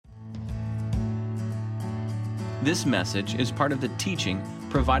This message is part of the teaching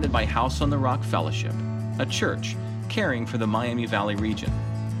provided by House on the Rock Fellowship, a church caring for the Miami Valley region.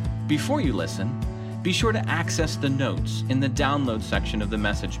 Before you listen, be sure to access the notes in the download section of the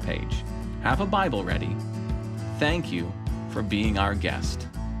message page. Have a Bible ready. Thank you for being our guest.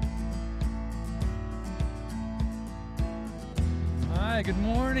 Hi, good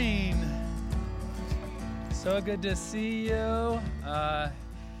morning. So good to see you.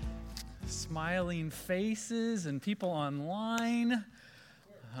 Smiling faces and people online.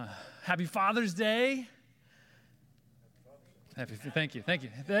 Happy Father's Day. Thank you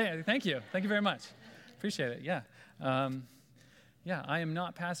very much. Appreciate it. Yeah. I am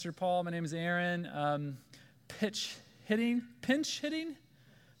not Pastor Paul. My name is Aaron. Pinch hitting.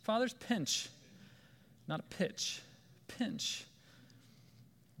 Father's pinch, not a pitch. Pinch.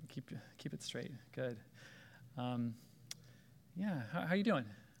 Keep it straight. Good. How you doing?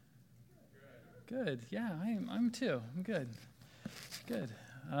 Good. Yeah, I'm too. I'm good. Good.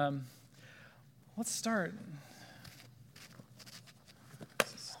 Let's start.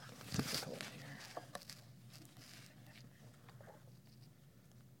 This is difficult here. It's difficult.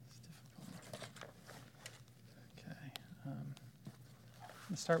 Okay.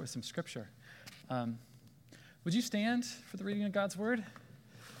 Let's start with some scripture. Would you stand for the reading of God's Word?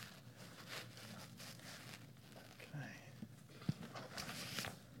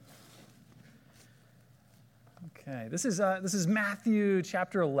 Okay, this is Matthew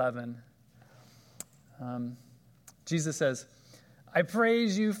chapter 11. Jesus says, "I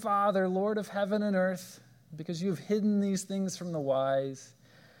praise you, Father, Lord of heaven and earth, because you have hidden these things from the wise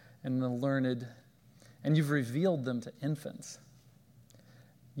and the learned, and you've revealed them to infants.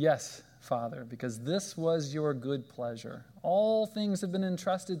 Yes, Father, because this was your good pleasure. All things have been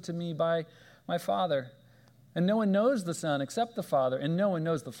entrusted to me by my Father, and no one knows the Son except the Father, and no one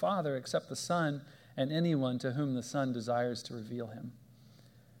knows the Father except the Son, and anyone to whom the Son desires to reveal him.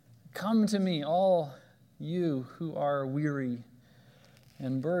 Come to me, all you who are weary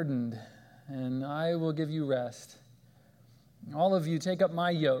and burdened, and I will give you rest. All of you take up my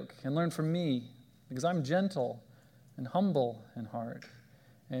yoke and learn from me, because I'm gentle and humble in heart,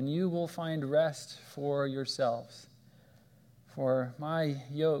 and you will find rest for yourselves. For my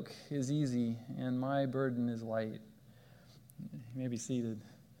yoke is easy and my burden is light." You may be seated.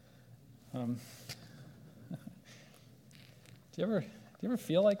 Do you ever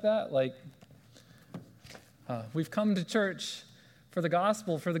feel like that? Like, we've come to church for the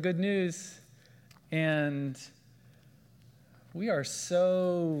gospel, for the good news, and we are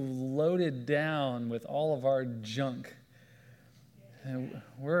so loaded down with all of our junk. And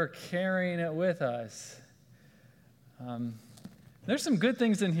we're carrying it with us. There's some good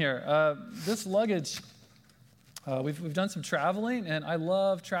things in here. This luggage, we've done some traveling, and I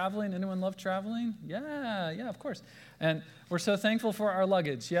love traveling. Anyone love traveling? Yeah, of course. And we're so thankful for our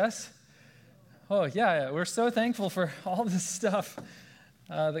luggage, yes? Oh, yeah. We're so thankful for all this stuff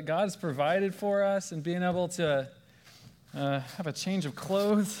that God has provided for us, and being able to have a change of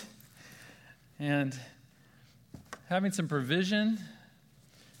clothes and having some provision.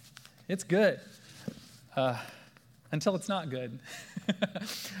 It's good until it's not good.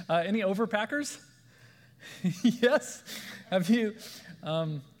 Any overpackers? Yes? Have you?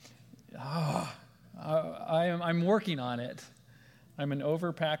 I'm working on it. I'm an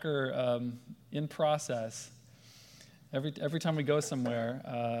overpacker in process. Every time we go somewhere,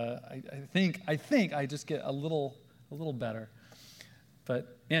 I think I just get a little better.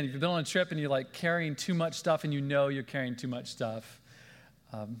 But man, if you've been on a trip and you're like carrying too much stuff, and you know you're carrying too much stuff,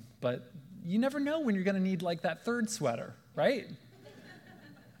 but you never know when you're going to need like that third sweater, right?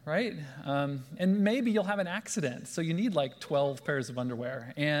 Right? And maybe you'll have an accident, so you need like 12 pairs of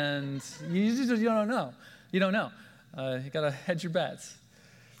underwear, and you don't know. You don't know. You got to hedge your bets.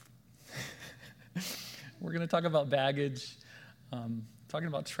 We're going to talk about baggage, talking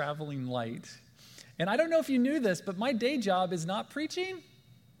about traveling light. And I don't know if you knew this, but my day job is not preaching.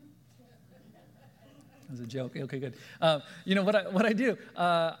 That was a joke. Okay, good. You know what I do?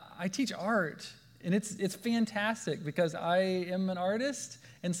 I teach art, and it's fantastic because I am an artist,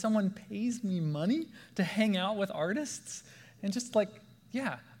 and someone pays me money to hang out with artists and just make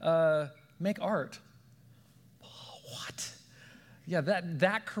art. What? Yeah,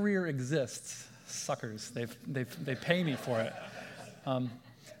 that career exists. Suckers. They pay me for it.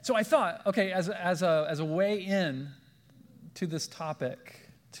 So I thought, okay, as a way in to this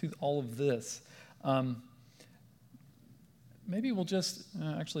topic, to all of this, maybe we'll just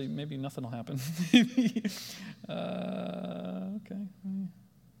maybe nothing will happen. Okay.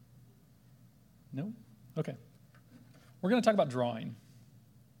 No? Okay. We're going to talk about drawing.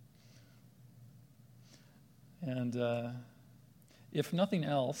 And if nothing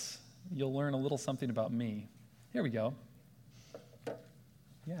else, you'll learn a little something about me. Here we go.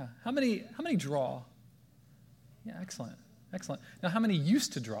 Yeah. How many draw? Yeah, excellent. Excellent. Now, how many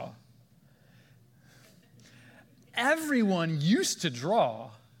used to draw? Everyone used to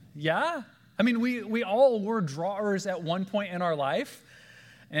draw. Yeah? I mean, we all were drawers at one point in our life.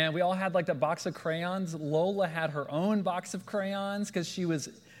 And we all had like that box of crayons. Lola had her own box of crayons because she was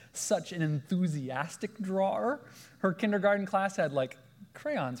such an enthusiastic drawer. Her kindergarten class had like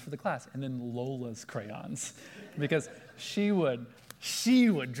crayons for the class, and then Lola's crayons because she would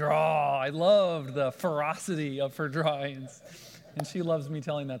draw. I loved the ferocity of her drawings, and she loves me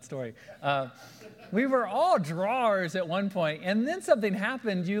telling that story. We were all drawers at one point, and then something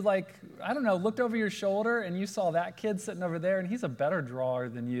happened. You looked over your shoulder, and you saw that kid sitting over there, and he's a better drawer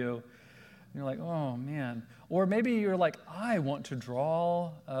than you. And you're like, oh, man. Or maybe you're like, I want to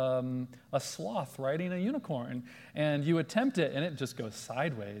draw a sloth riding a unicorn, and you attempt it, and it just goes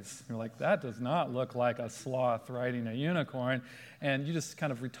sideways. You're like, that does not look like a sloth riding a unicorn, and you just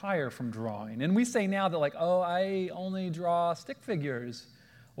kind of retire from drawing. And we say now that I only draw stick figures,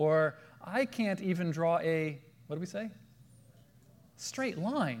 or I can't even draw what do we say? Straight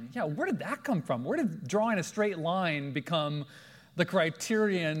line. Yeah, where did that come from? Where did drawing a straight line become the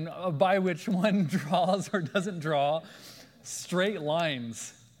criterion by which one draws or doesn't draw straight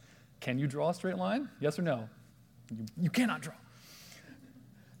lines? Can you draw a straight line? Yes or no? You cannot draw.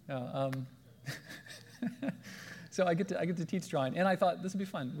 So I get to teach drawing, and I thought this would be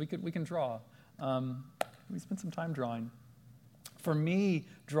fun. We can draw. We spent some time drawing. For me,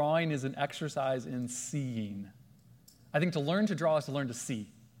 drawing is an exercise in seeing. I think to learn to draw is to learn to see.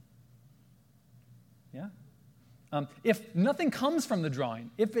 Yeah? If nothing comes from the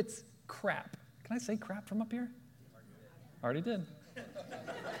drawing, if it's crap. Can I say crap from up here? Already did.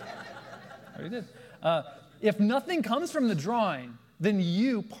 If nothing comes from the drawing, then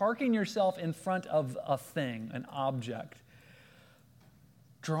you parking yourself in front of a thing, an object.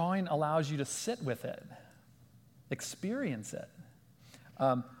 Drawing allows you to sit with it, experience it.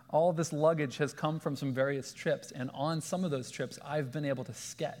 All of this luggage has come from some various trips, and on some of those trips, I've been able to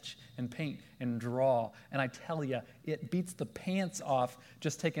sketch and paint and draw. And I tell you, it beats the pants off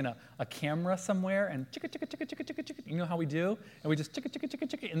just taking a camera somewhere and chicka, chicka, chicka, chicka, chicka, chicka. You know how we do? And we just chicka, chicka, chicka,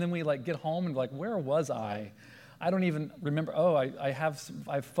 chicka, and then we get home and where was I? I don't even remember. Oh, I have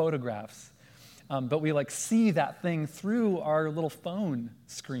photographs. But we see that thing through our little phone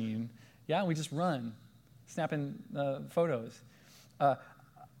screen. Yeah, and we just run, snapping photos.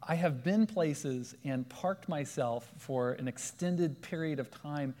 I have been places and parked myself for an extended period of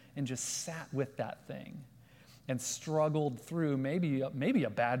time and just sat with that thing and struggled through maybe a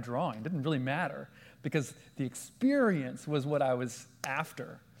bad drawing. It didn't really matter because the experience was what I was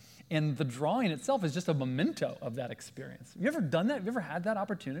after. And the drawing itself is just a memento of that experience. Have you ever done that? Have you ever had that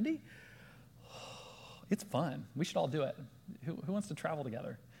opportunity? It's fun. We should all do it. Who wants to travel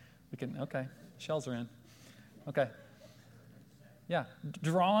together? We can, okay. Shells are in. Okay. Yeah,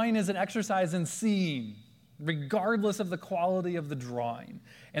 drawing is an exercise in seeing, regardless of the quality of the drawing.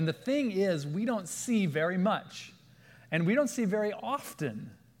 And the thing is, we don't see very much, and we don't see very often.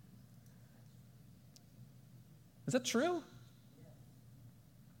 Is that true?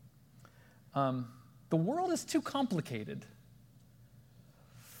 The world is too complicated.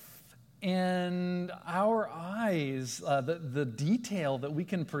 And our eyes, the detail that we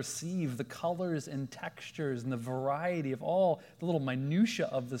can perceive, the colors and textures and the variety of all the little minutia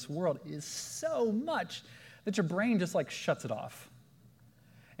of this world is so much that your brain just shuts it off.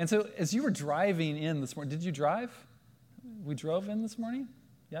 And so as you were driving in this morning, did you drive? We drove in this morning?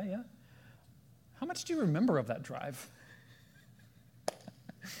 Yeah. How much do you remember of that drive?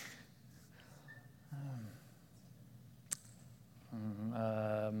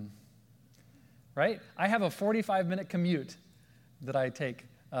 Right? I have a 45-minute commute that I take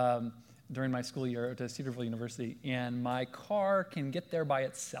during my school year to Cedarville University, and my car can get there by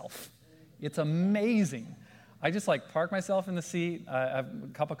itself. It's amazing. I just park myself in the seat, I have a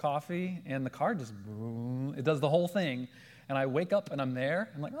cup of coffee, and the car just, boom, it does the whole thing. And I wake up and I'm there.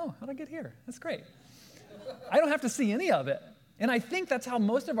 I'm like, oh, how'd I get here? That's great. I don't have to see any of it. And I think that's how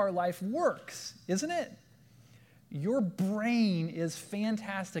most of our life works, isn't it? Your brain is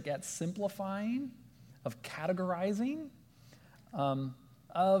fantastic at simplifying, of categorizing,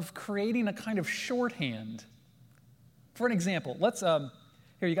 of creating a kind of shorthand. For an example,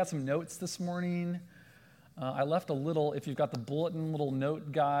 here, you got some notes this morning. I left a little, if you've got the bulletin, little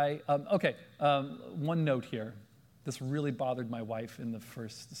note guy. One note here. This really bothered my wife in the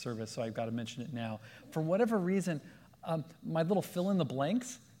first service, so I've got to mention it now. For whatever reason, my little fill in the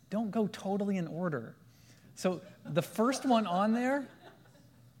blanks don't go totally in order. So the first one on there,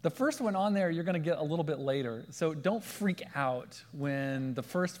 you're going to get a little bit later. So don't freak out when the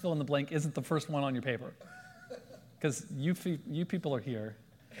first fill in the blank isn't the first one on your paper. Because you people are here.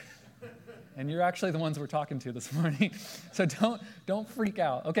 And you're actually the ones we're talking to this morning. So don't freak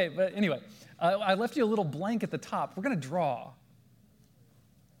out. Okay, but anyway, I left you a little blank at the top. We're going to draw.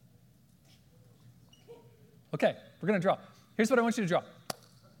 Okay, we're going to draw. Here's what I want you to draw.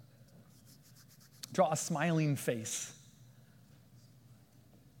 Draw a smiling face.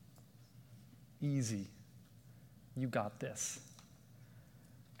 Easy. You got this.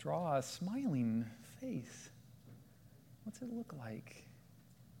 Draw a smiling face. What's it look like?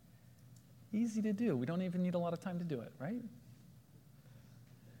 Easy to do. We don't even need a lot of time to do it, right?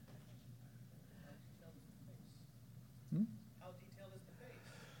 How detailed is the face?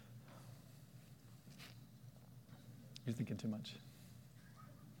 You're thinking too much.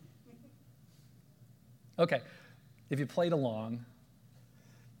 Okay, if you played along,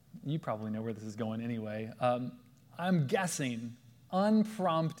 you probably know where this is going anyway. I'm guessing,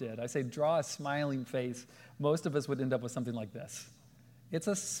 unprompted, I say draw a smiling face. Most of us would end up with something like this. It's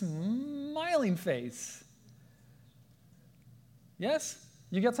a smiling face. Yes?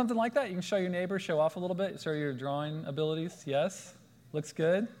 You got something like that? You can show your neighbor, show off a little bit, show your drawing abilities. Yes? Looks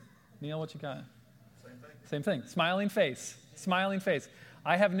good? Neil, what you got? Same thing. Smiling face. Smiling face.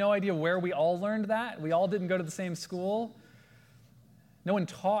 I have no idea where we all learned that. We all didn't go to the same school. No one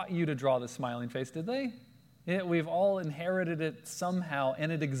taught you to draw the smiling face, did they? We've all inherited it somehow,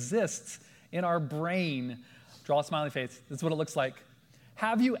 and it exists in our brain. Draw a smiling face. That's what it looks like.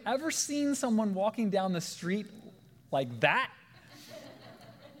 Have you ever seen someone walking down the street like that?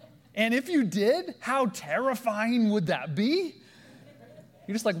 And if you did, how terrifying would that be?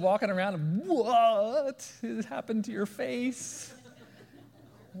 You're just like walking around and what has happened to your face?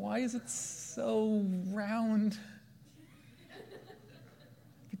 Why is it so round?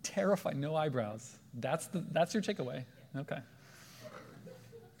 Be terrified, no eyebrows. That's your takeaway. Okay.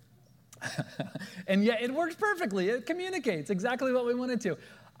 And yet it works perfectly. It communicates exactly what we want it to.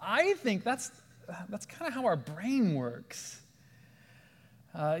 I think that's kind of how our brain works.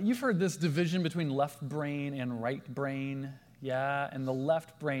 You've heard this division between left brain and right brain. Yeah, and the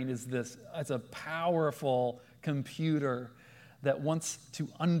left brain is it's a powerful computer that wants to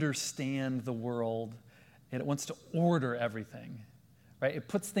understand the world, and it wants to order everything, right? It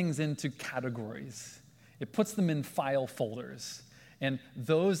puts things into categories. It puts them in file folders. And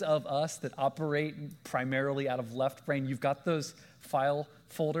those of us that operate primarily out of left brain, you've got those file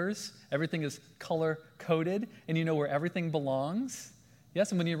folders. Everything is color-coded, and you know where everything belongs. Yes,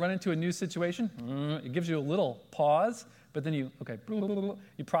 and when you run into a new situation, it gives you a little pause, but then you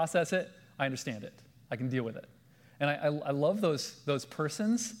process it. I understand it. I can deal with it. And I love those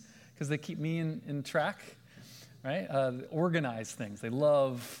persons because they keep me in track, right? Organize things. They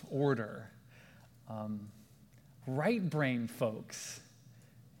love order. Right brain folks,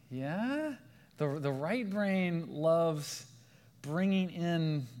 yeah? The right brain loves bringing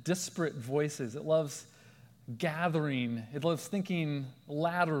in disparate voices. It loves gathering. It loves thinking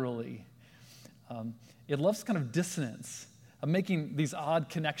laterally. It loves kind of dissonance, of making these odd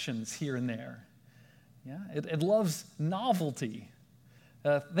connections here and there. Yeah, it loves novelty,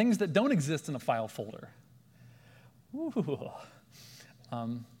 things that don't exist in a file folder. Ooh.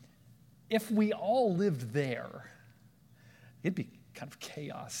 If we all lived there, it'd be kind of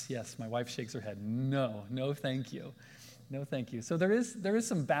chaos. Yes, my wife shakes her head. No, thank you. No, thank you. So there is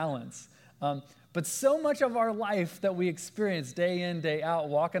some balance. But so much of our life that we experience day in, day out,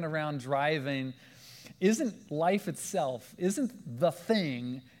 walking around, driving, isn't life itself, isn't the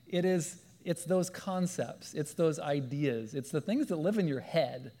thing. It's those concepts, it's those ideas, it's the things that live in your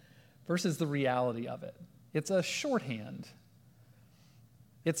head versus the reality of it. It's a shorthand.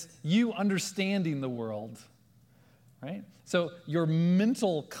 It's you understanding the world, right? So your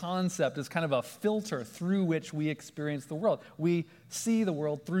mental concept is kind of a filter through which we experience the world. We see the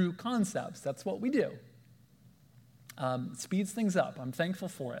world through concepts. That's what we do. It speeds things up. I'm thankful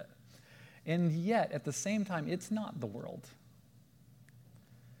for it. And yet, at the same time, it's not the world.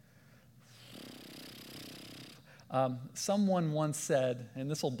 Someone once said, and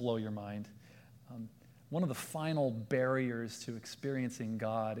this will blow your mind, one of the final barriers to experiencing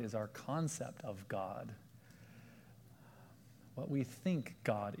God is our concept of God. What we think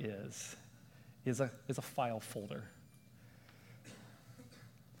God is a file folder.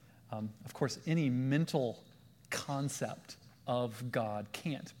 Of course, any mental concept of God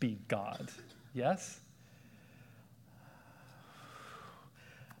can't be God. Yes?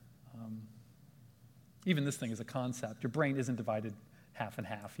 Even this thing is a concept. Your brain isn't divided half and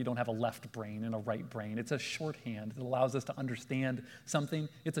half. You don't have a left brain and a right brain. It's a shorthand. It allows us to understand something.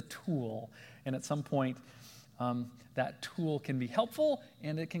 It's a tool. And at some point, that tool can be helpful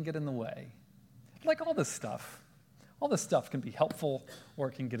and it can get in the way. Like all this stuff. All this stuff can be helpful or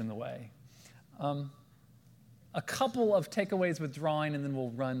it can get in the way. A couple of takeaways with drawing, and then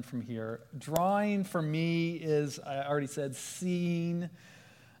we'll run from here. Drawing for me is, I already said, seeing.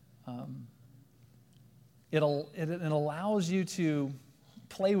 It allows you to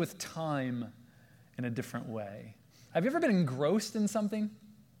play with time in a different way. Have you ever been engrossed in something?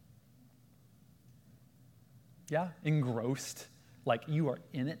 Yeah, engrossed, like you are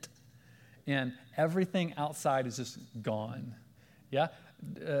in it, and everything outside is just gone. Yeah?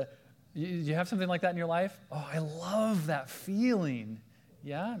 You have something like that in your life? Oh, I love that feeling.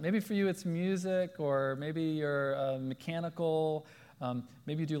 Yeah? Maybe for you it's music, or maybe you're mechanical.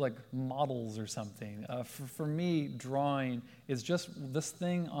 Maybe you do like models or something. For me, drawing is just this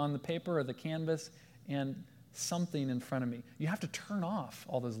thing on the paper or the canvas and something in front of me. You have to turn off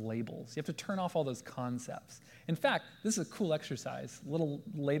all those labels. You have to turn off all those concepts. In fact, this is a cool exercise. A little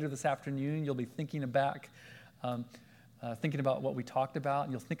later this afternoon, you'll be thinking about what we talked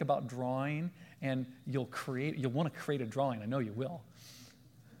about. You'll think about drawing, and you'll want to create a drawing. I know you will.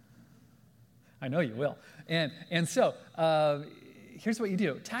 I know you will. And so here's what you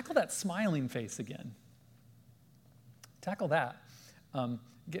do. Tackle that smiling face again. Tackle that.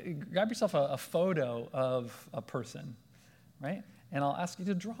 Grab yourself a photo of a person, right? And I'll ask you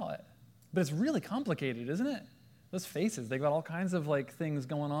to draw it. But it's really complicated, isn't it? Those faces, they've got all kinds of like things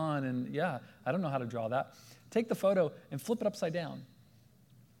going on, and yeah, I don't know how to draw that. Take the photo and flip it upside down.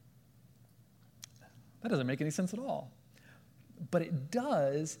 That doesn't make any sense at all. But it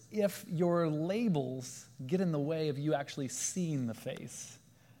does if your labels get in the way of you actually seeing the face,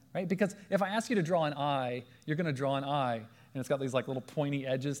 right? Because if I ask you to draw an eye, you're going to draw an eye, and it's got these like little pointy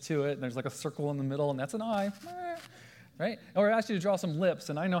edges to it, and there's like a circle in the middle, and that's an eye, right? Or I ask you to draw some lips,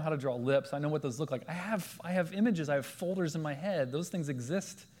 and I know how to draw lips. I know what those look like. I have images. I have folders in my head. Those things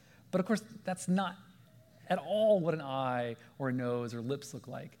exist. But of course, that's not at all what an eye or a nose or lips look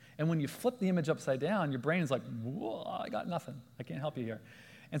like. And when you flip the image upside down, your brain is like, whoa, I got nothing. I can't help you here.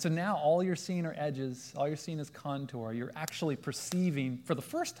 And so now all you're seeing are edges. All you're seeing is contour. You're actually perceiving, for the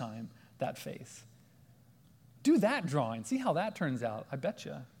first time, that face. Do that drawing. See how that turns out. I bet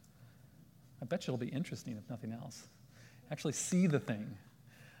you it'll be interesting, if nothing else. Actually see the thing.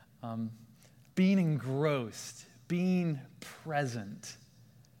 Being engrossed, being present.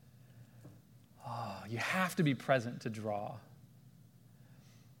 Oh, you have to be present to draw.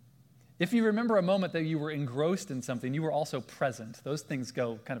 If you remember a moment that you were engrossed in something, you were also present. Those things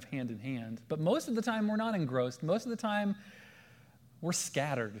go kind of hand in hand. But most of the time, we're not engrossed. Most of the time, we're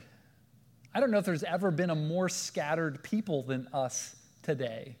scattered. I don't know if there's ever been a more scattered people than us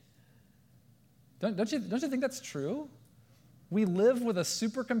today. Don't you think that's true? We live with a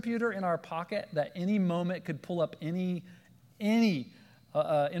supercomputer in our pocket that any moment could pull up any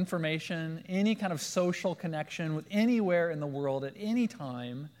information, any kind of social connection with anywhere in the world at any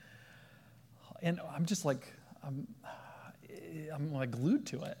time. And I'm just like, I'm like glued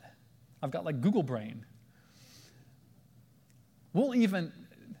to it. I've got like Google brain.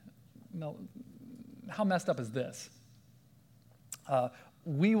 How messed up is this?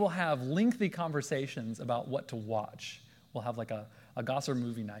 We will have lengthy conversations about what to watch. We'll have like a Gosser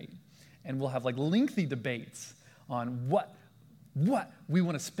movie night, and we'll have like lengthy debates on what we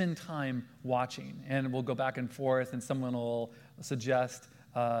want to spend time watching. And we'll go back and forth, and someone will suggest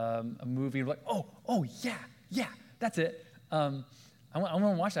a movie, and we're like, oh, yeah, that's it. I want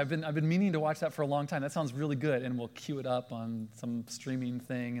to watch that. I've been meaning to watch that for a long time. That sounds really good. And we'll queue it up on some streaming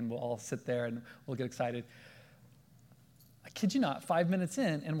thing, and we'll all sit there, and we'll get excited. I kid you not, 5 minutes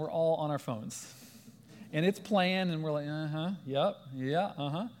in, and we're all on our phones. And it's playing, and we're like, yeah.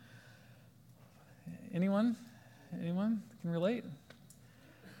 Anyone can relate?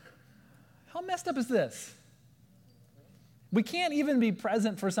 How messed up is this? We can't even be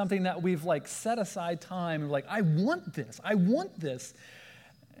present for something that we've like set aside time. We're like, I want this.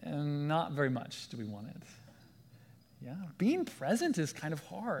 And not very much do we want it. Yeah, being present is kind of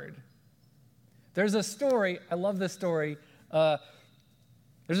hard. There's a story, I love this story.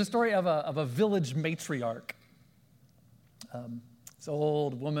 There's a story of a village matriarch. This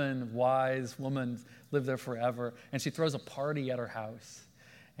old woman, wise woman, lived there forever, and she throws a party at her house.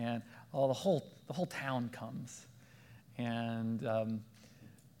 And the whole town comes. And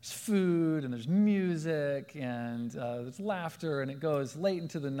there's food, and there's music, and there's laughter, and it goes late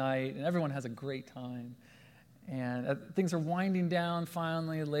into the night, and everyone has a great time. And things are winding down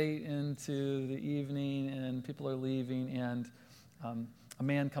finally late into the evening, and people are leaving, and a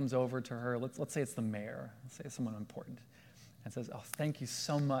man comes over to her, let's say it's the mayor, let's say it's someone important, and says, oh, thank you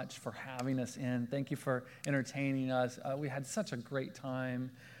so much for having us in. Thank you for entertaining us. We had such a great time.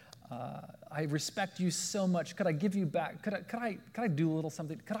 I respect you so much. Could I give you back? Could I do a little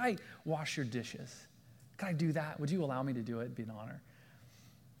something? Could I wash your dishes? Could I do that? Would you allow me to do it? It'd be an honor.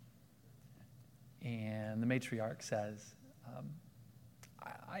 And the matriarch says,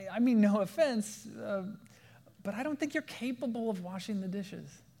 I mean no offense, but I don't think you're capable of washing the dishes.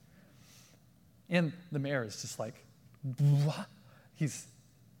 And the mayor is just like, what? He's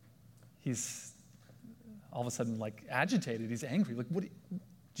all of a sudden like agitated. He's angry. Like, what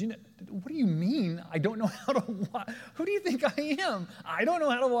do you mean I don't know how to wash? Who do you think I am? I don't know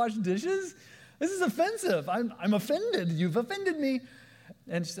how to wash dishes? This is offensive. I'm offended. You've offended me.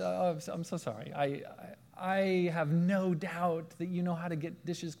 And I'm so sorry. I have no doubt that you know how to get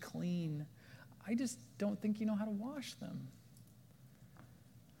dishes clean. I just don't think you know how to wash them.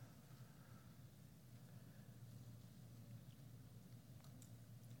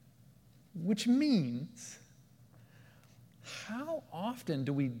 Which means, how often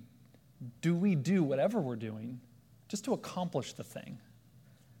do we do whatever we're doing just to accomplish the thing?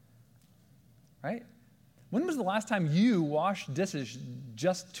 Right? When was the last time you washed dishes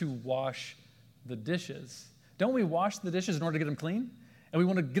just to wash the dishes? Don't we wash the dishes in order to get them clean? And we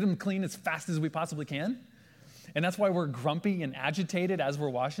want to get them clean as fast as we possibly can? And that's why we're grumpy and agitated as we're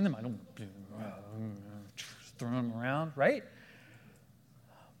washing them. I don't throw them around, right?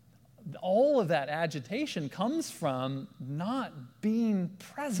 All of that agitation comes from not being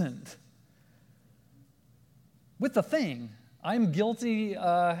present with the thing. I'm guilty,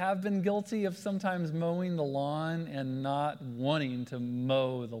 have been guilty of sometimes mowing the lawn and not wanting to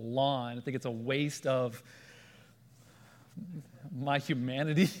mow the lawn. I think it's a waste of my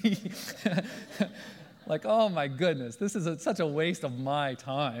humanity. Like, oh my goodness, this is such a waste of my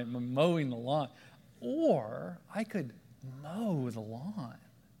time, mowing the lawn. Or I could mow the lawn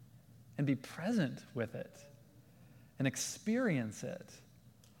and be present with it and experience it.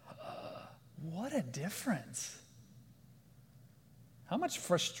 What a difference. How much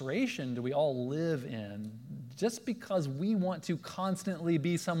frustration do we all live in just because we want to constantly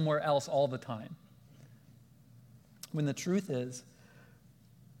be somewhere else all the time? When the truth is,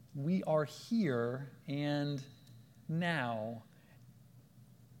 we are here and now,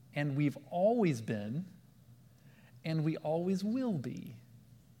 and we've always been, and we always will be.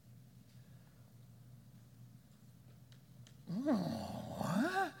 Oh,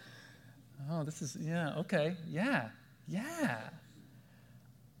 what? Oh, this is, yeah, okay, yeah.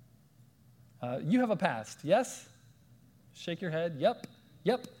 You have a past, yes? Shake your head, yep.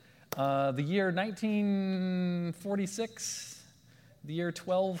 The year 1946, the year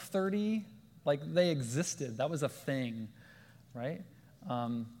 1230, like they existed. That was a thing, right?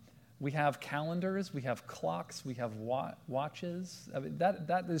 We have calendars, we have clocks, we have watches. I mean,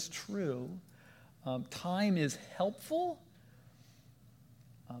 that is true. Time is helpful,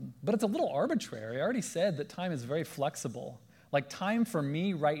 but it's a little arbitrary. I already said that time is very flexible. Like time for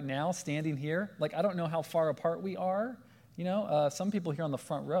me right now, standing here, like I don't know how far apart we are. You know, some people here on the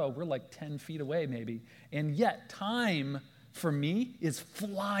front row, we're like 10 feet away maybe. And yet time for me is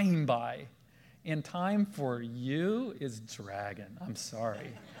flying by. And time for you is dragging. I'm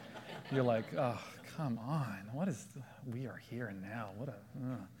sorry. You're like, oh, come on. What is, we are here and now. What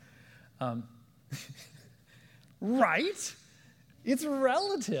a, right? It's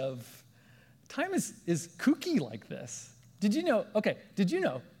relative. Time is kooky like this. Did you know,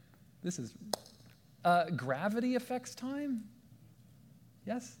 this is, gravity affects time?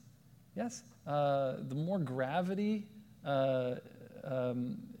 Yes? The more gravity, the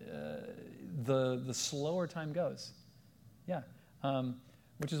slower time goes. Yeah.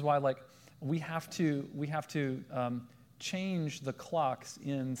 Which is why, like, we have to change the clocks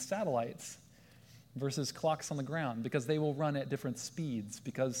in satellites versus clocks on the ground because they will run at different speeds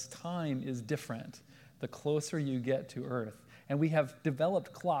because time is different the closer you get to Earth. And we have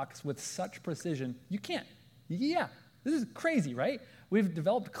developed clocks with such precision, you can't. Yeah, this is crazy, right? We've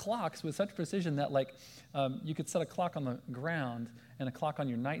developed clocks with such precision that, like, you could set a clock on the ground and a clock on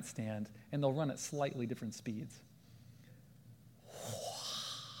your nightstand, and they'll run at slightly different speeds.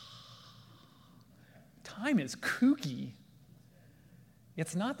 Time is kooky.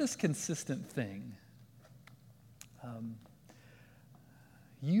 It's not this consistent thing.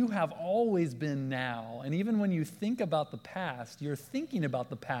 You have always been now, and even when you think about the past, you're thinking about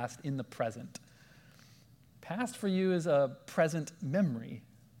the past in the present. Past for you is a present memory,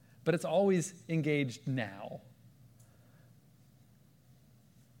 but it's always engaged now.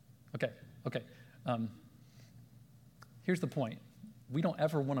 Okay. Here's the point. we don't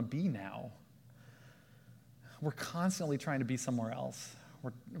ever want to be now. We're constantly trying to be somewhere else.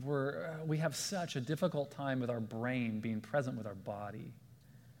 We have such a difficult time with our brain being present with our body.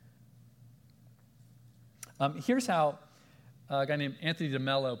 Here's how a guy named Anthony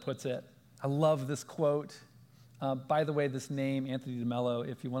DeMello puts it. I love this quote. By the way, this name, Anthony DeMello,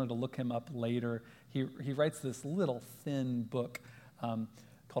 if you wanted to look him up later, he writes this little thin book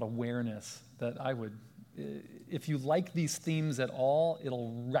called Awareness that I would, if you like these themes at all,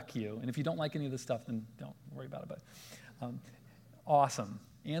 it'll wreck you. And if you don't like any of this stuff, then don't worry about it. But awesome.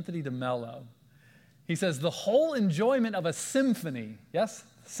 Anthony DeMello. He says, the whole enjoyment of a symphony, yes,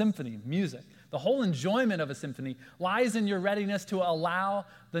 symphony, music, the whole enjoyment of a symphony lies in your readiness to allow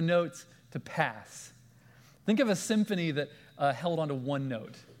the notes to pass. Think of a symphony that held onto one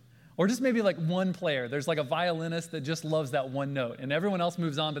note. Or just maybe like one player. There's like a violinist that just loves that one note. And everyone else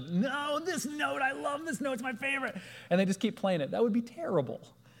moves on, but no, this note, I love this note, it's my favorite. And they just keep playing it. That would be terrible.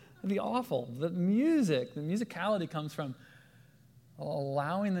 It would be awful. The musicality comes from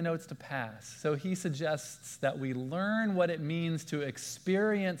allowing the notes to pass. So he suggests that we learn what it means to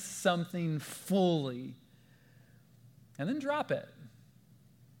experience something fully and then drop it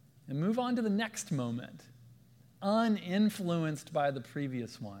and move on to the next moment, uninfluenced by the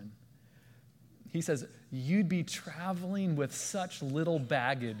previous one. He says, you'd be traveling with such little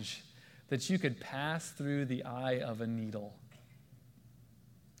baggage that you could pass through the eye of a needle.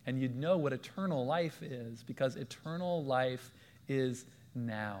 And you'd know what eternal life is, because eternal life is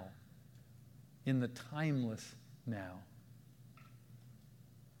now, in the timeless now.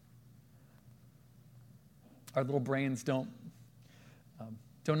 Our little brains don't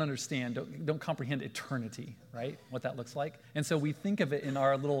understand, don't comprehend eternity, right? What that looks like. And so we think of it in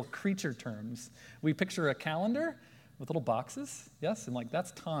our little creature terms. We picture a calendar with little boxes, yes, and like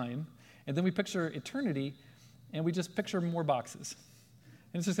that's time. And then we picture eternity, and we just picture more boxes.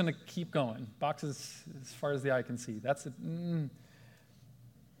 And it's just going to keep going. Boxes as far as the eye can see. That's it.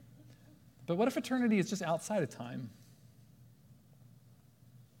 But what if eternity is just outside of time?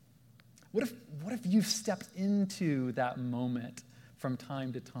 What if you've stepped into that moment from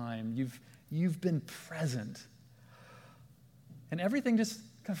time to time? You've been present. And everything just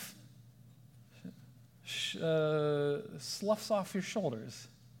kind of sloughs off your shoulders.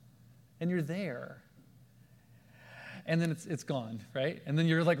 And you're there. And then it's gone, right? And then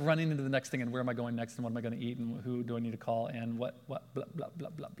you're like running into the next thing, and where am I going next, and what am I going to eat, and who do I need to call, and what, blah, blah, blah,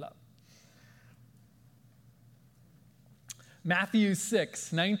 blah, blah. Matthew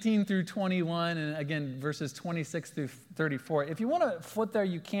 6, 19 through 21, and again, verses 26 through 34. If you want to flip there,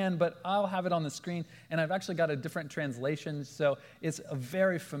 you can, but I'll have it on the screen, and I've actually got a different translation, so it's a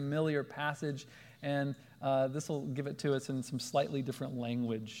very familiar passage, and this will give it to us in some slightly different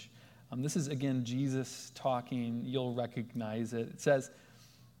language. This is, again, Jesus talking. You'll recognize it. It says,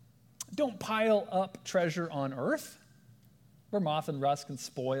 don't pile up treasure on earth, where moth and rust can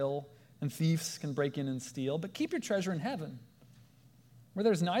spoil, and thieves can break in and steal, but keep your treasure in heaven, where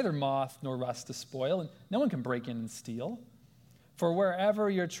there's neither moth nor rust to spoil, and no one can break in and steal. For wherever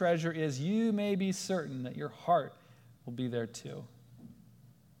your treasure is, you may be certain that your heart will be there too.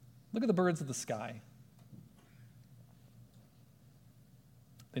 Look at the birds of the sky.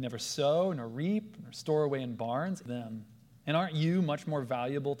 They never sow, nor reap, nor store away in barns. Them. And aren't you much more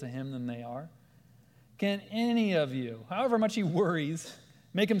valuable to him than they are? Can any of you, however much he worries,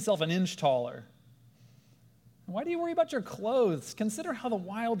 make himself an inch taller? Why do you worry about your clothes? Consider how the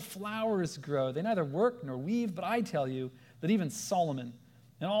wild flowers grow. They neither work nor weave, but I tell you that even Solomon,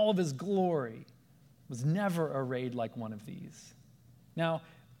 in all of his glory, was never arrayed like one of these. Now,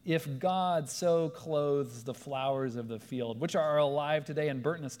 if God so clothes the flowers of the field, which are alive today and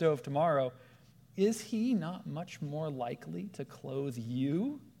burnt in a stove tomorrow, is he not much more likely to clothe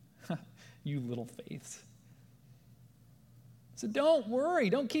you, you little faiths? So don't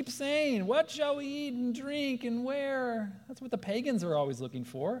worry. Don't keep saying, what shall we eat and drink and wear? That's what the pagans are always looking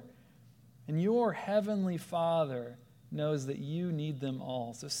for. And your heavenly Father knows that you need them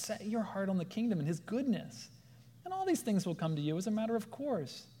all. So set your heart on the kingdom and his goodness. And all these things will come to you as a matter of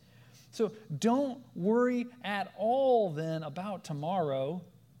course. So don't worry at all then about tomorrow.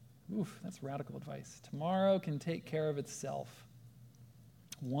 Oof, that's radical advice. Tomorrow can take care of itself.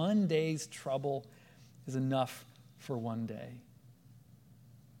 One day's trouble is enough for one day.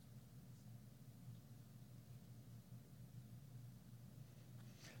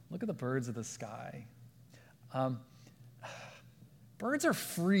 Look at the birds of the sky. Birds are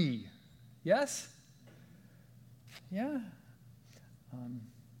free. Yes? Yeah.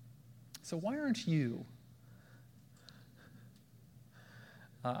 So why aren't you?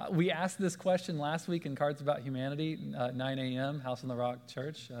 We asked this question last week in Cards About Humanity, 9 a.m., House on the Rock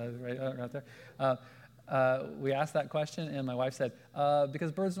Church, right there. We asked that question, and my wife said,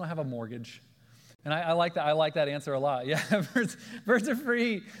 because birds don't have a mortgage. And I like that. I like that answer a lot. Yeah, birds are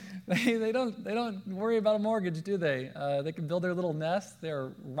free. They don't worry about a mortgage, do they? They can build their little nest.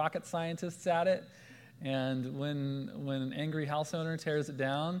 They're rocket scientists at it. And when an angry house owner tears it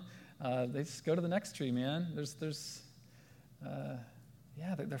down, they just go to the next tree, man. They're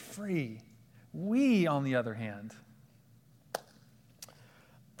free. We, on the other hand,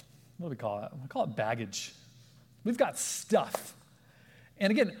 what do we call it? We call it baggage. We've got stuff. And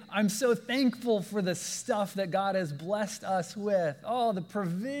again, I'm so thankful for the stuff that God has blessed us with. Oh, the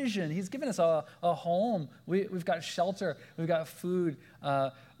provision. He's given us a home. We've got shelter. We've got food.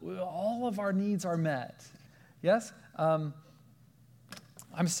 All of our needs are met. Yes? I'm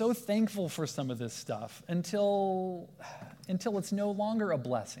so thankful for some of this stuff until it's no longer a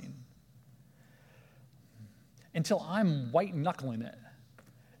blessing. Until I'm white-knuckling it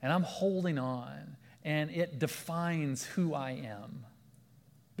and I'm holding on and it defines who I am.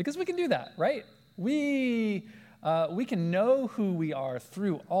 Because we can do that, right? We can know who we are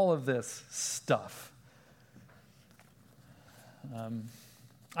through all of this stuff.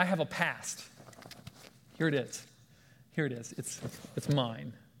 I have a past. Here it is. It's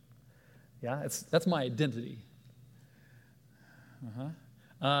mine. Yeah, that's my identity.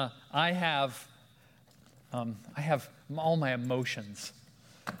 I have all my emotions.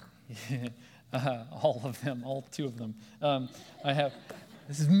 All of them, all 2 of them.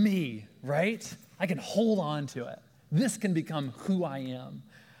 This is me, right? I can hold on to it. This can become who I am.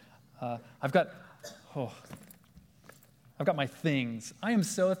 I've got my things. I am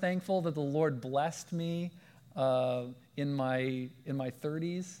so thankful that the Lord blessed me in my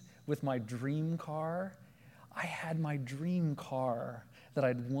 30s with my dream car. I had my dream car that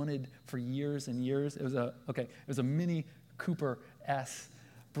I'd wanted for years and years. It was a Mini Cooper S,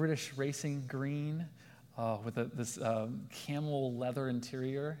 British racing green, with this camel leather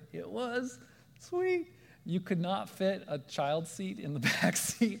interior. It was sweet. You could not fit a child seat in the back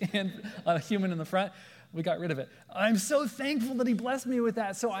seat and a human in the front. We got rid of it. I'm so thankful that he blessed me with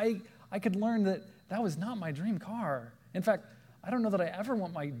that, so I could learn that was not my dream car. In fact, I don't know that I ever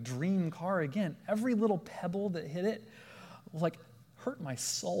want my dream car again. Every little pebble that hit it, hurt my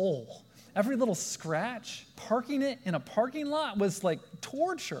soul. Every little scratch, parking it in a parking lot was like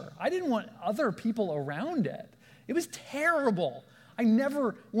torture. I didn't want other people around it. It was terrible. I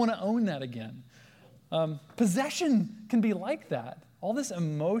never want to own that again. Possession can be like that. All this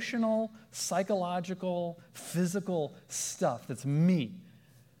emotional, psychological, physical stuff that's me,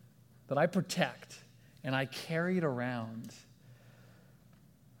 that I protect and I carry it around.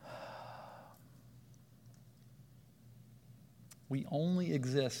 We only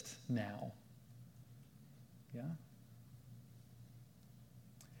exist now. Yeah?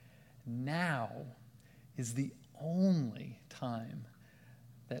 Now is the only time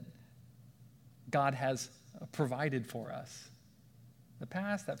that God has provided for us. The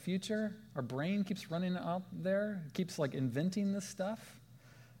past, that future, our brain keeps running out there, keeps inventing this stuff,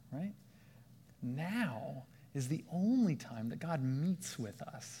 right? Now is the only time that God meets with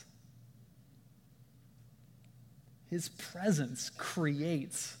us. His presence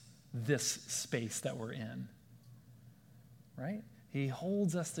creates this space that we're in, right? He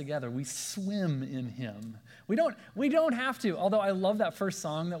holds us together. We swim in him. We don't have to, although I love that first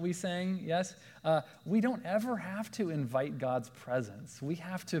song that we sang, yes? We don't ever have to invite God's presence. We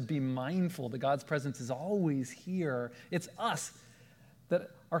have to be mindful that God's presence is always here. It's us that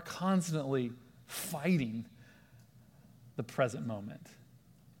are constantly fighting the present moment.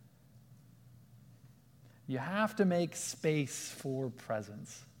 You have to make space for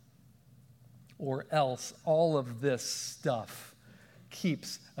presence, or else all of this stuff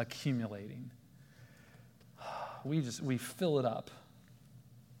keeps accumulating. We fill it up.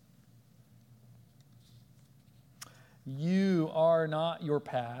 You are not your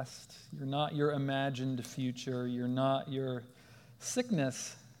past. You're not your imagined future. You're not your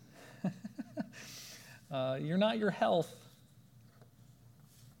sickness. You're not your health.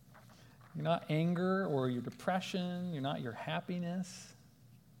 You're not anger or your depression. You're not your happiness.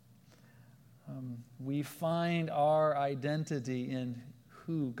 We find our identity in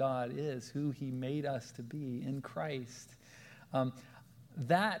who God is, who he made us to be in Christ.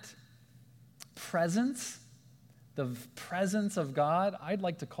 That presence, the presence of God, I'd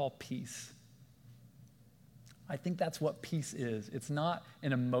like to call peace. I think that's what peace is. It's not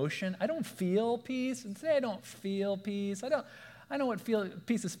an emotion. I don't feel peace. And say I don't feel peace. I know what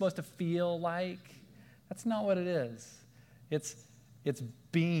peace is supposed to feel like. That's not what it is. It's It's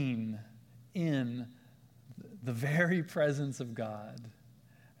being in the very presence of God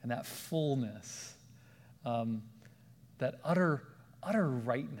and that fullness, that utter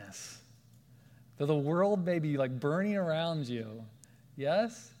rightness. Though the world may be like burning around you,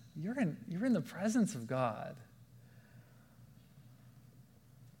 yes, you're in the presence of God.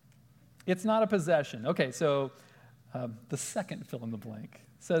 It's not a possession. Okay, so the second fill in the blank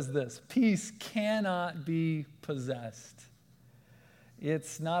says this: peace cannot be possessed.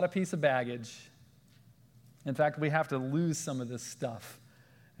 It's not a piece of baggage. In fact, we have to lose some of this stuff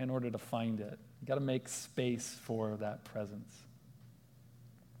in order to find it. You've got to make space for that presence.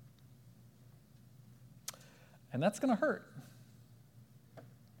 And that's going to hurt.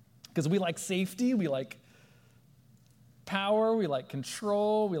 Because we like safety, we like power, we like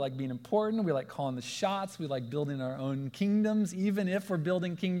control, we like being important, we like calling the shots, we like building our own kingdoms, even if we're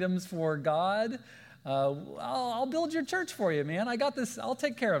building kingdoms for God. I'll build your church for you, man. I got this. I'll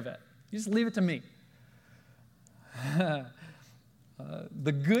take care of it. You just leave it to me.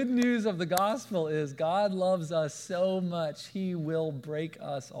 The good news of the gospel is God loves us so much, he will break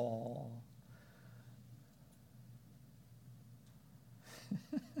us all.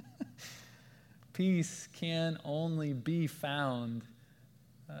 Peace can only be found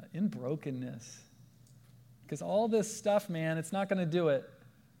in brokenness. Because all this stuff, man, it's not going to do it.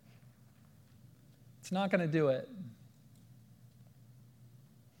 It's not going to do it.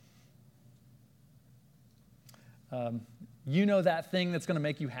 You know that thing that's going to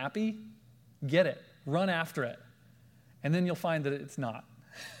make you happy? Get it. Run after it. And then you'll find that it's not.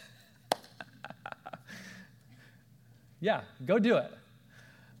 Yeah, go do it.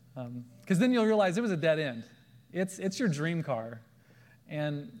 Because then you'll realize it was a dead end. It's your dream car,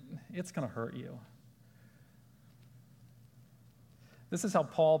 and it's going to hurt you. This is how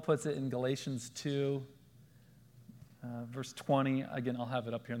Paul puts it in Galatians 2, verse 20. Again, I'll have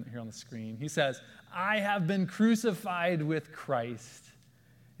it up here on the screen. He says, I have been crucified with Christ,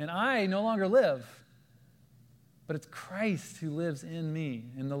 and I no longer live, but it's Christ who lives in me.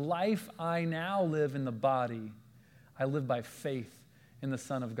 In the life I now live in the body, I live by faith in the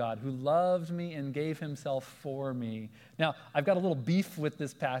Son of God, who loved me and gave himself for me. Now, I've got a little beef with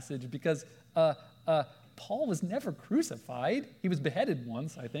this passage because Paul was never crucified. He was beheaded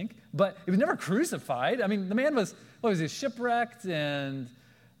once, I think, but he was never crucified. I mean, the man was he, shipwrecked and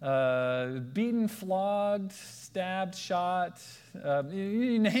beaten, flogged, stabbed, shot,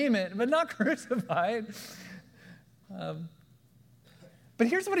 you name it, but not crucified. But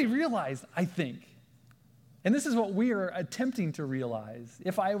here's what he realized, I think. And this is what we are attempting to realize.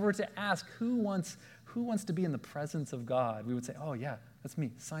 If I were to ask who wants to be in the presence of God, we would say, oh yeah, that's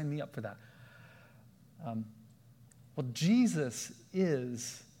me. Sign me up for that. Well, Jesus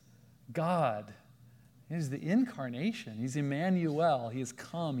is God. He's the incarnation. He's Emmanuel. He has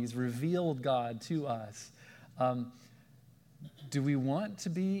come. He's revealed God to us. Do we want to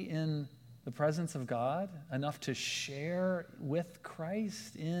be in the presence of God enough to share with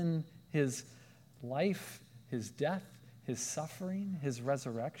Christ in his life, his death, his suffering, his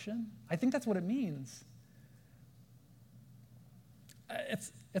resurrection? I think that's what it means.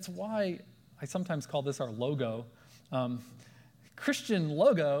 It's why I sometimes call this our logo. Christian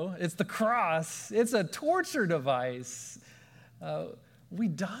logo, it's the cross. It's a torture device. We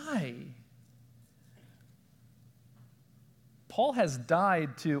die. Paul has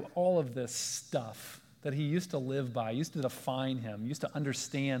died to all of this stuff that he used to live by, used to define him, used to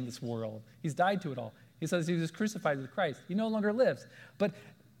understand this world. He's died to it all. He says he was crucified with Christ. He no longer lives. But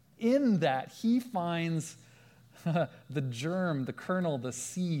in that, he finds the germ, the kernel, the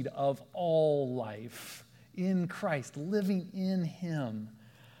seed of all life in Christ, living in him.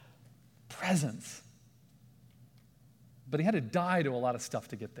 Presence. But he had to die to a lot of stuff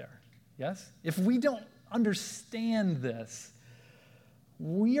to get there. Yes? If we don't understand this,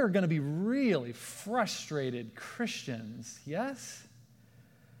 we are going to be really frustrated Christians. Yes?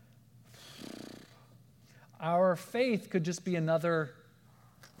 Our faith could just be another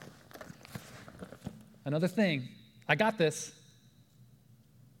thing. I got this.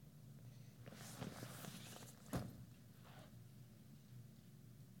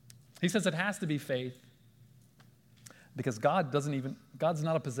 He says it has to be faith because God's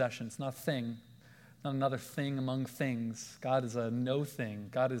not a possession. It's not a thing, not another thing among things. God is a no thing.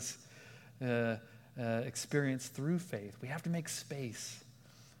 God is experienced through faith. We have to make space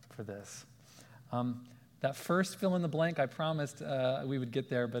for this. That first fill in the blank, I promised we would get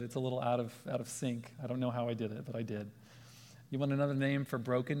there, but it's a little out of sync. I don't know how I did it, but I did. You want another name for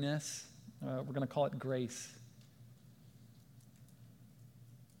brokenness? We're going to call it grace.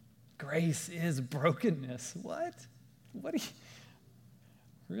 Grace is brokenness. What?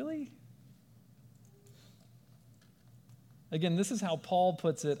 Really? Again, this is how Paul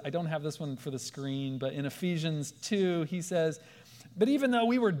puts it. I don't have this one for the screen, but in Ephesians 2, he says, "But even though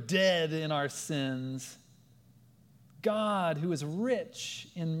we were dead in our sins, God, who is rich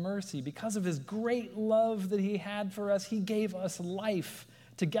in mercy, because of his great love that he had for us, he gave us life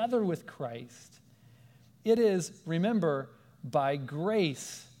together with Christ. It is, remember, by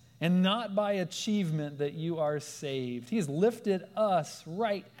grace and not by achievement that you are saved. He has lifted us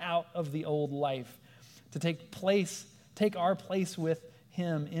right out of the old life to take our place with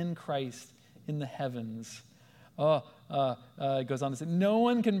him in Christ in the heavens." It goes on to say, "No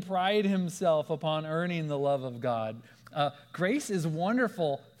one can pride himself upon earning the love of God." Grace is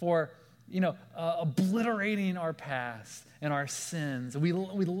wonderful for, obliterating our past and our sins. We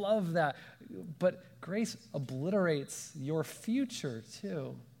love that. But grace obliterates your future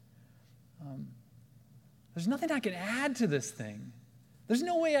too. There's nothing I can add to this thing. There's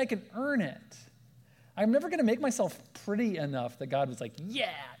no way I can earn it. I'm never going to make myself pretty enough that God was like,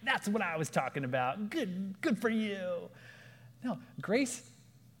 "Yeah, that's what I was talking about. Good for you." No, grace,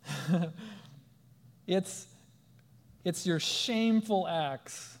 it's your shameful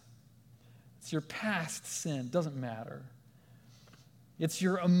acts. It's your past sin. Doesn't matter. It's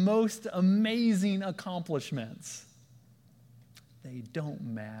your most amazing accomplishments. They don't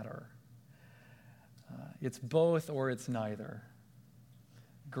matter. It's both or it's neither.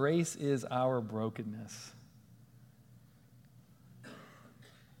 Grace is our brokenness.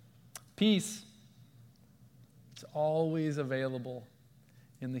 Peace, it's always available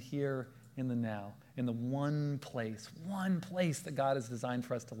in the here, in the now, in the one place that God has designed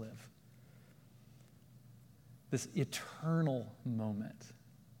for us to live. This eternal moment,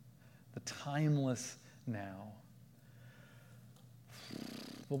 the timeless now.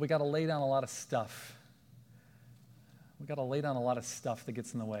 Well, we got to lay down a lot of stuff. We got to lay down a lot of stuff that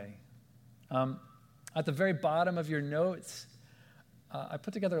gets in the way. At the very bottom of your notes, I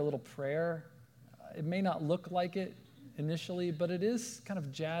put together a little prayer. It may not look like it initially, but it is kind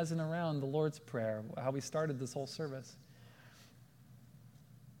of jazzing around the Lord's Prayer, how we started this whole service.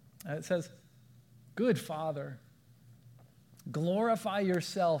 It says, "Good Father, glorify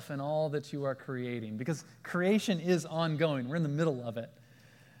yourself in all that you are creating," because creation is ongoing. We're in the middle of it,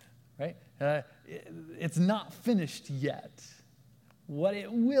 right? It's not finished yet. What it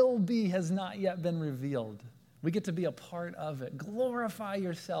will be has not yet been revealed. We get to be a part of it. Glorify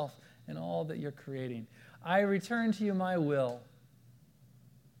yourself in all that you're creating. I return to you my will.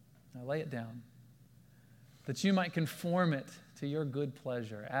 Now lay it down, that you might conform it to your good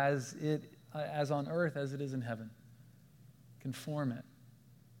pleasure, as on earth as it is in heaven. Conform it.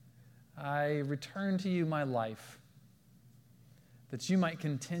 I return to you my life, that you might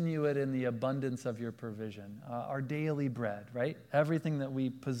continue it in the abundance of your provision. Our daily bread, right? Everything that we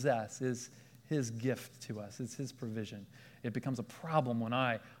possess is his gift to us. It's his provision. It becomes a problem when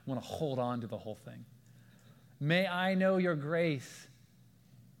I want to hold on to the whole thing. May I know your grace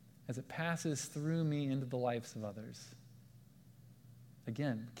as it passes through me into the lives of others.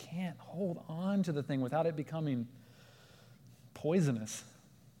 Again, can't hold on to the thing without it becoming poisonous.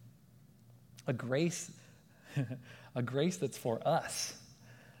 A grace that's for us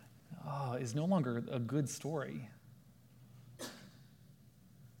is no longer a good story.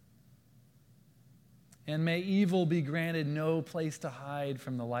 And may evil be granted no place to hide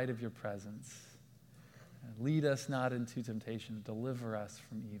from the light of your presence. And lead us not into temptation, deliver us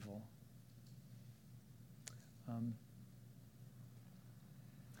from evil.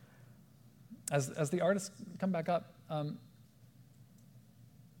 As the artists come back up, I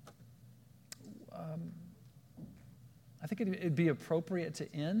think it'd be appropriate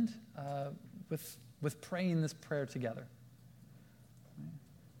to end with praying this prayer together.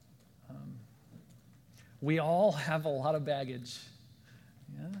 We all have a lot of baggage.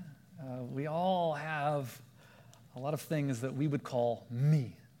 Yeah? We all have a lot of things that we would call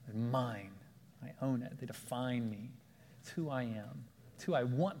me. They're mine. I own it. They define me. It's who I am. It's who I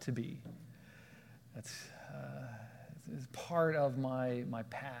want to be. It's part of my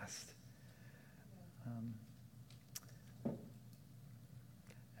past.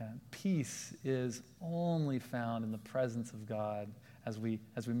 Peace is only found in the presence of God as we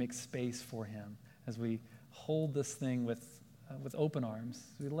make space for him, as we hold this thing with open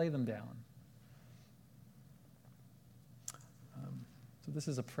arms, we lay them down. So this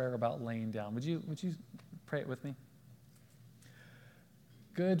is a prayer about laying down. Would you pray it with me?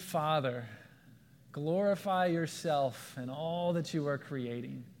 Good Father, glorify yourself in all that you are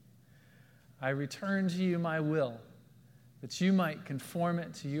creating. I return to you my will, that you might conform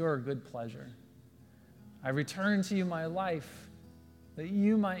it to your good pleasure. I return to you my life, that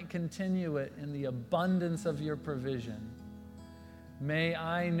you might continue it in the abundance of your provision. May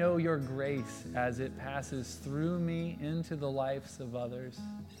I know your grace as it passes through me into the lives of others.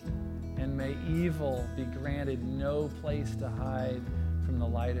 And may evil be granted no place to hide from the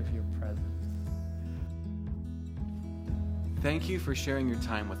light of your presence. Thank you for sharing your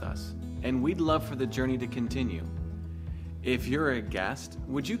time with us, and we'd love for the journey to continue. If you're a guest,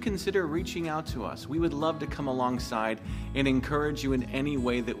 would you consider reaching out to us? We would love to come alongside and encourage you in any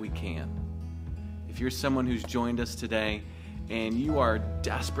way that we can. If you're someone who's joined us today and you are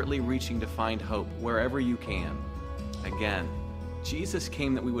desperately reaching to find hope wherever you can, again, Jesus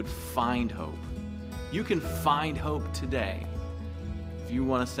came that we would find hope. You can find hope today. If you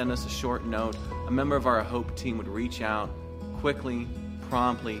want to send us a short note, a member of our Hope team would reach out quickly,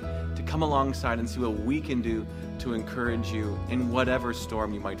 promptly, to come alongside and see what we can do to encourage you in whatever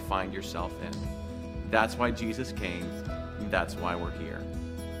storm you might find yourself in. That's why Jesus came, and that's why we're here.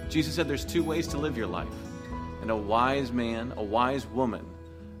 Jesus said there's two ways to live your life, and a wise man, a wise woman,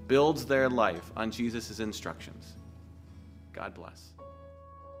 builds their life on Jesus' instructions. God bless.